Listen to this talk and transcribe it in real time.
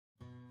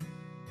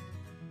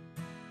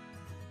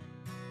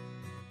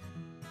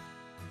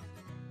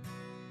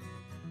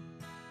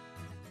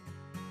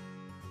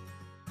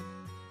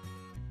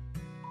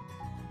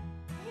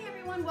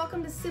Everyone,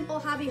 welcome to Simple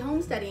Hobby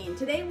Homesteading.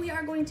 Today we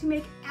are going to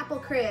make apple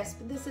crisp.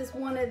 This is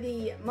one of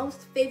the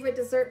most favorite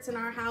desserts in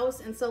our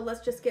house, and so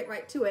let's just get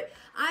right to it.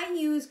 I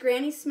use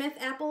Granny Smith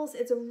apples.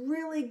 It's a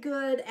really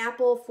good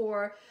apple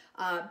for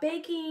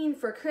baking,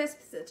 for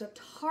crisps. It's a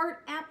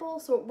tart apple,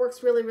 so it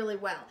works really, really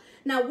well.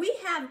 Now we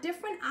have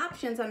different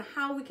options on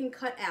how we can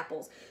cut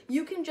apples.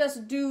 You can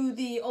just do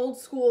the old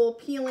school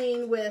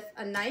peeling with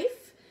a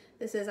knife.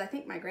 This is, I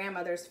think, my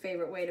grandmother's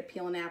favorite way to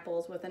peel an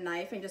apple is with a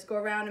knife, and just go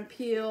around and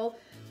peel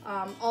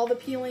all the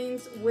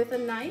peelings with a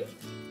knife.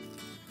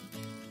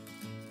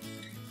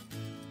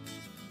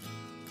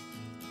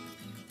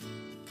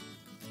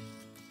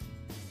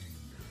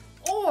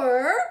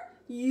 Or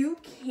you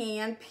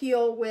can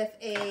peel with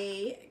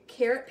a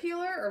carrot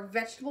peeler or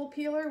vegetable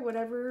peeler,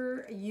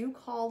 whatever you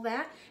call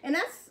that. And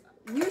that's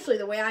usually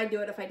the way I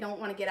do it if I don't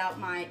want to get out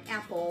my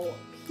apple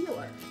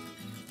peeler.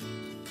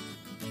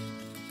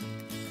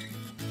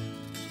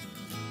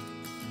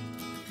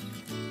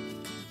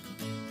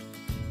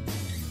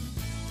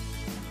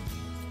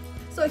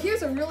 So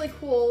here's a really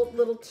cool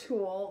little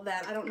tool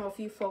that I don't know if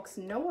you folks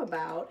know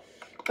about,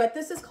 but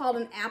this is called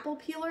an apple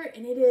peeler,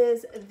 and it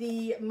is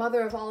the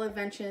mother of all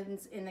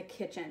inventions in the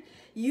kitchen.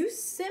 You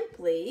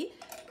simply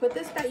put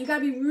this back. You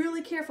gotta be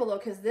really careful though,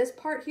 because this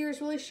part here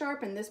is really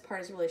sharp and this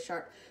part is really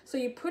sharp. So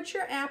you put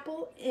your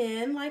apple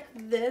in like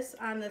this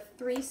on the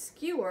 3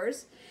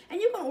 skewers,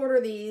 and you can order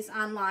these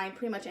online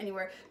pretty much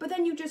anywhere, but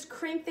then you just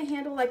crank the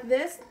handle like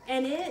this,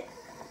 and it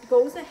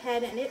goes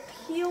ahead and it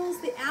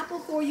peels the apple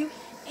for you,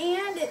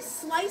 and it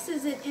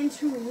slices it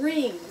into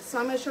rings. So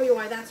I'm going to show you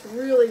why that's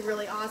really,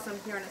 really awesome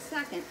here in a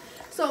second.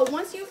 So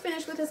once you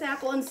finish with this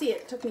apple, and see,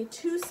 it took me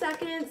 2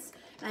 seconds,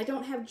 and I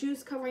don't have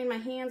juice covering my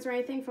hands or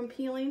anything from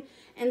peeling,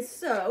 and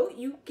so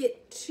you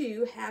get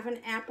to have an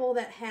apple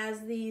that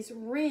has these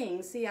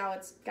rings. See how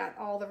it's got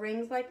all the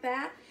rings like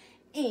that?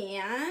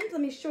 And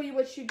let me show you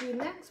what you do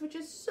next, which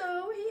is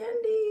so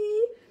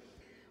handy.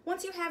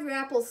 Once you have your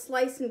apples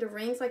sliced into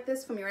rings like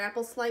this from your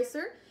apple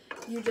slicer,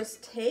 you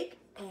just take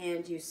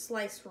and you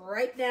slice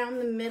right down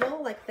the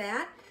middle like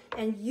that,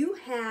 and you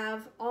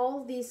have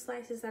all these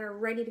slices that are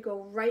ready to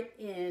go right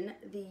in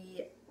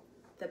the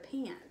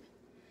pan.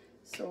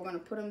 So we're going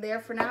to put them there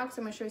for now, because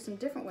I'm going to show you some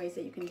different ways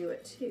that you can do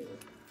it too.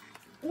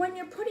 When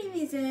you're putting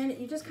these in,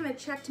 you just kind of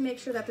check to make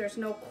sure that there's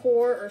no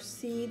core or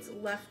seeds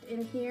left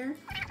in here.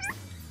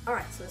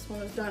 Alright, so this one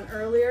was done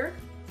earlier.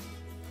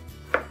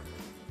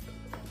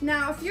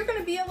 Now, if you're going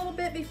to be a little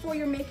bit before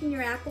you're making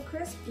your apple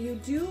crisp, you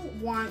do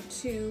want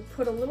to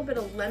put a little bit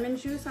of lemon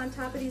juice on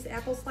top of these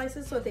apple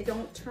slices so that they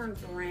don't turn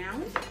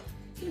brown.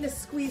 You can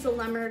just squeeze a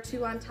lemon or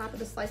 2 on top of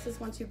the slices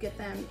once you get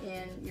them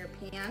in your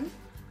pan.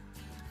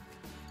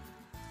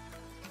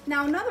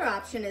 Now, another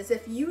option is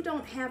if you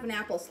don't have an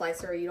apple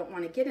slicer or you don't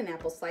want to get an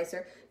apple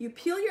slicer, you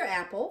peel your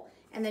apple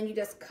and then you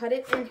just cut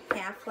it in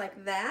half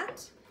like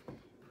that.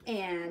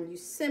 And you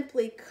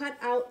simply cut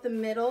out the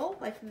middle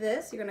like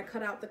this. You're going to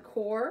cut out the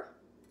core.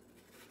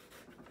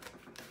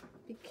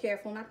 Be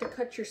careful not to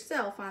cut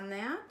yourself on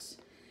that.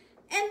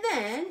 And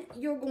then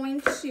you're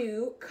going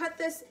to cut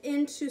this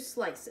into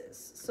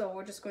slices. So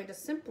we're just going to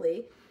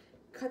simply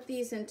cut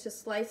these into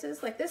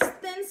slices, like this,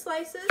 thin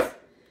slices.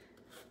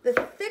 The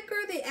thicker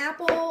the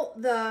apple,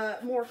 the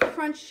more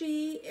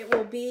crunchy it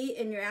will be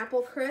in your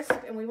apple crisp,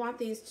 and we want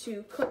these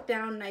to cook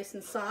down nice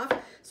and soft.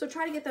 So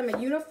try to get them a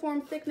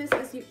uniform thickness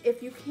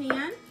if you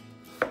can.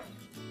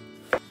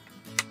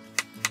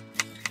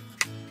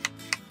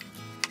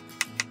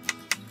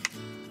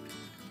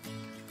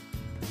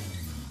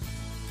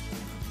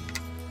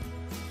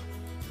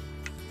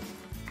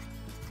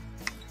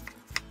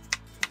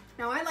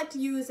 Now I like to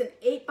use an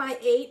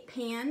 8x8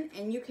 pan,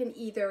 and you can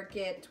either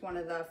get one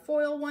of the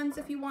foil ones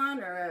if you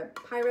want, or a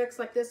Pyrex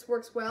like this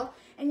works well.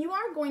 And you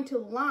are going to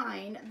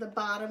line the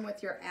bottom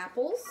with your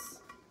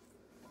apples.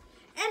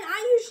 And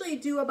I usually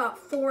do about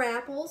 4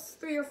 apples,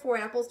 3 or 4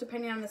 apples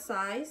depending on the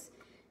size.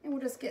 And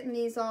we're just getting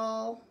these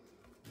all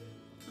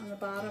on the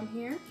bottom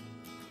here.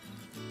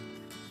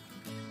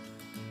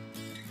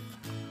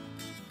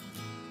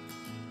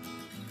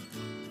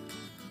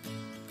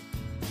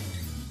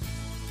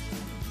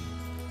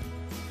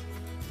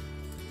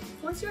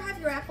 Once you have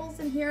your apples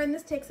in here, and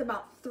this takes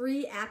about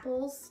 3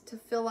 apples to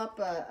fill up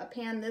a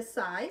pan this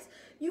size,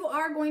 you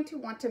are going to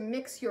want to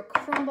mix your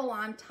crumble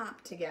on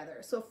top together.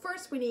 So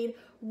first we need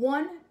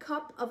 1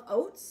 cup of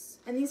oats,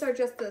 and these are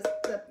just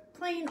the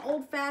plain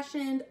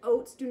old-fashioned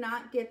oats. Do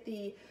not get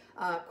the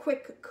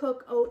quick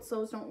cook oats.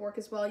 Those don't work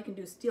as well. You can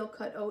do steel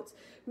cut oats.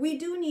 We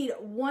do need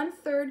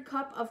 1/3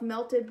 cup of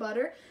melted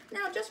butter.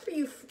 Now, just for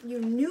you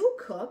new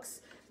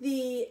cooks,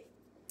 the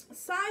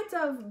sides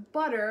of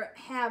butter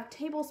have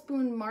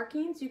tablespoon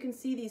markings. You can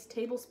see these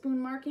tablespoon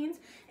markings,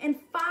 and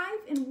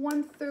 5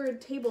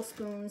 1/3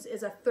 tablespoons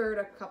is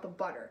 1/3 cup of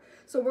butter.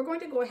 So we're going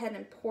to go ahead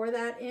and pour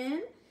that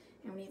in,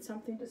 and we need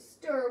something to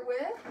stir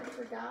with. I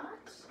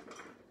forgot.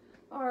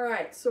 All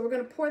right, so we're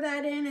going to pour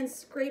that in and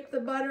scrape the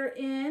butter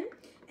in,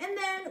 and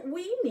then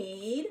we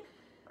need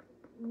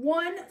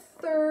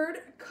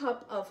 1/3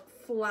 cup of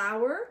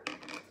flour.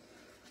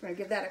 We're going to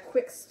give that a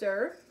quick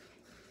stir.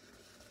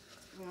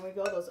 There we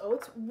go, those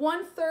oats.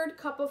 1/3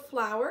 cup of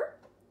flour.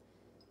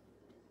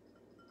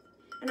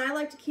 And I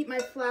like to keep my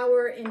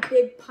flour in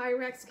big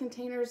Pyrex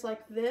containers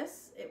like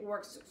this. It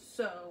works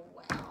so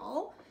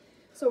well.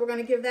 So we're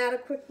gonna give that a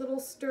quick little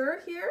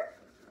stir here.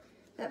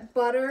 That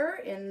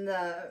butter and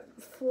the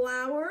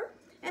flour.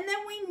 And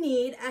then we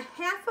need a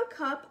 1/2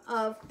 cup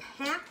of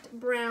packed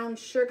brown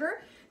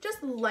sugar,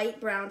 just light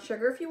brown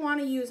sugar. If you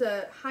wanna use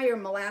a higher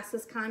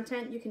molasses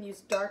content, you can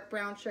use dark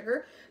brown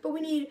sugar. But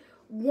we need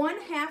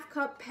 1/2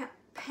 cup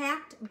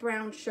packed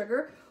brown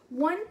sugar,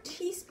 1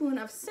 teaspoon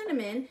of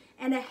cinnamon,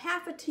 and a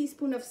 1/2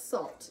 teaspoon of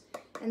salt.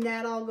 And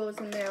that all goes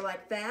in there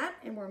like that,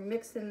 and we're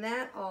mixing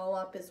that all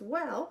up as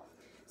well.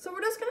 So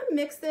we're just gonna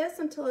mix this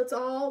until it's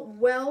all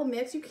well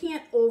mixed. You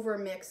can't over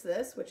mix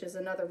this, which is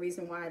another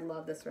reason why I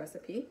love this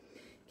recipe.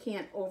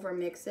 Can't over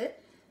mix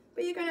it.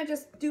 But you're gonna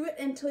just do it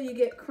until you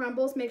get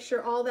crumbles. Make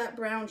sure all that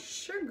brown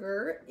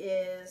sugar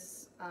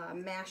is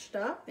mashed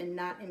up and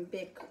not in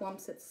big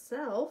clumps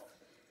itself.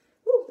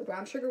 Ooh, the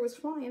brown sugar was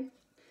flying.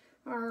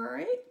 All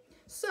right.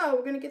 So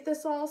we're gonna get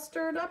this all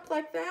stirred up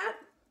like that.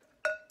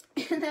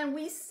 And then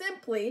we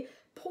simply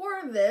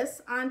pour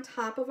this on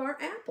top of our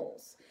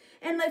apples.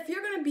 And if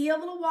you're gonna be a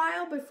little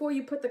while before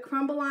you put the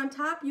crumble on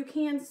top, you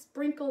can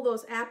sprinkle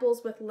those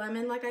apples with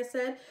lemon, like I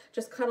said.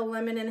 Just cut a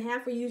lemon in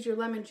half or use your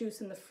lemon juice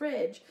in the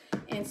fridge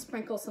and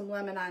sprinkle some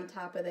lemon on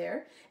top of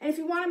there. And if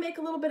you wanna make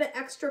a little bit of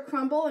extra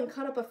crumble and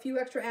cut up a few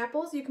extra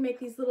apples, you can make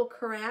these little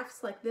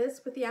carafes like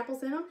this with the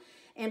apples in them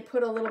and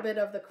put a little bit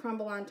of the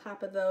crumble on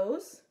top of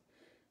those.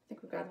 I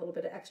think we've got a little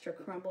bit of extra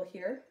crumble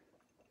here.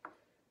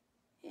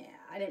 Yeah,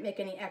 I didn't make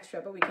any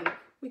extra, but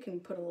we can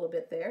put a little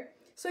bit there.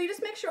 So you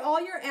just make sure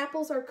all your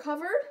apples are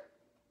covered,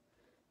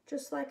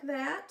 just like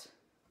that.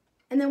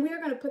 And then we are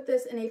going to put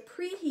this in a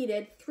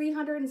preheated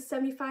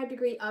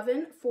 375-degree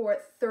oven for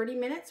 30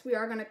 minutes. We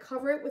are going to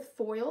cover it with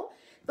foil.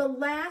 The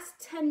last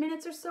 10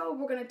 minutes or so,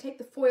 we're going to take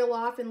the foil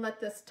off and let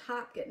this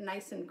top get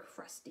nice and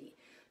crusty.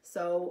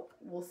 So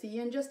we'll see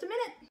you in just a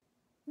minute.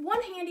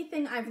 One handy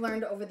thing I've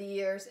learned over the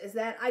years is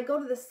that I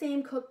go to the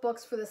same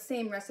cookbooks for the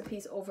same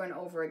recipes over and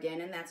over again,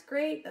 and that's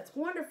great, that's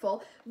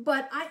wonderful,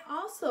 but I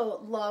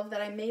also love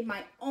that I made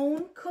my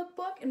own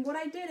cookbook, and what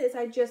I did is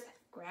I just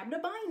grabbed a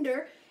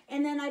binder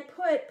and then I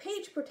put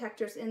page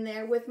protectors in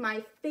there with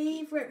my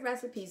favorite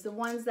recipes, the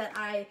ones that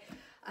I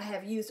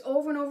have used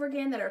over and over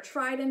again that are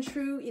tried and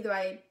true. Either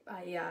I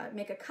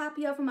make a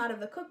copy of them out of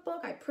the cookbook,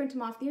 I print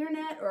them off the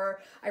internet,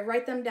 or I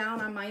write them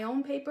down on my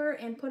own paper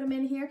and put them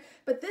in here.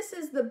 But this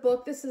is the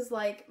book, this is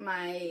like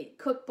my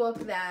cookbook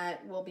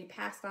that will be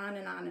passed on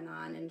and on and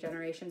on in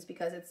generations,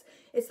 because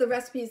it's the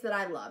recipes that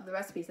I love, the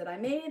recipes that I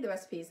made, the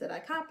recipes that I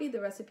copied,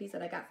 the recipes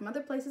that I got from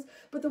other places,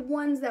 but the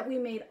ones that we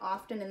made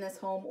often in this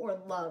home or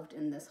loved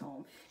in this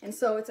home. And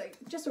so it's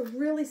just a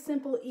really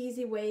simple,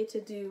 easy way to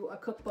do a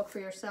cookbook for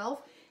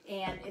yourself.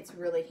 And it's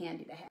really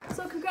handy to have.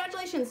 So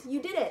congratulations,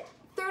 you did it.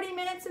 30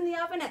 minutes in the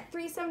oven at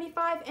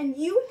 375 and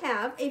you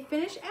have a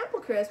finished apple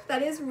crisp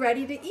that is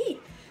ready to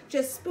eat.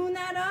 Just spoon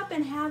that up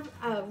and have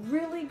a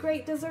really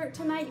great dessert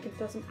tonight. You can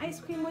throw some ice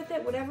cream with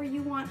it, whatever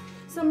you want.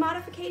 Some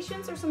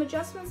modifications or some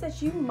adjustments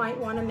that you might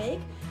want to make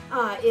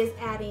is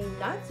adding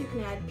nuts. You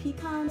can add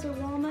pecans or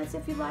walnuts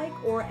if you like,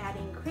 or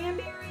adding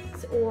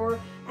cranberries, or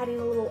adding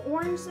a little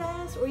orange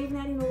zest, or even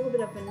adding a little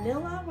bit of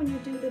vanilla when you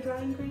do the dry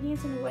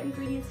ingredients and the wet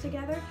ingredients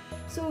together.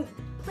 So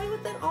play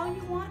with it all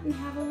you want and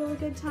have a really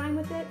good time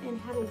with it and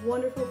have a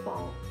wonderful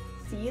fall.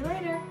 See you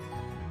later.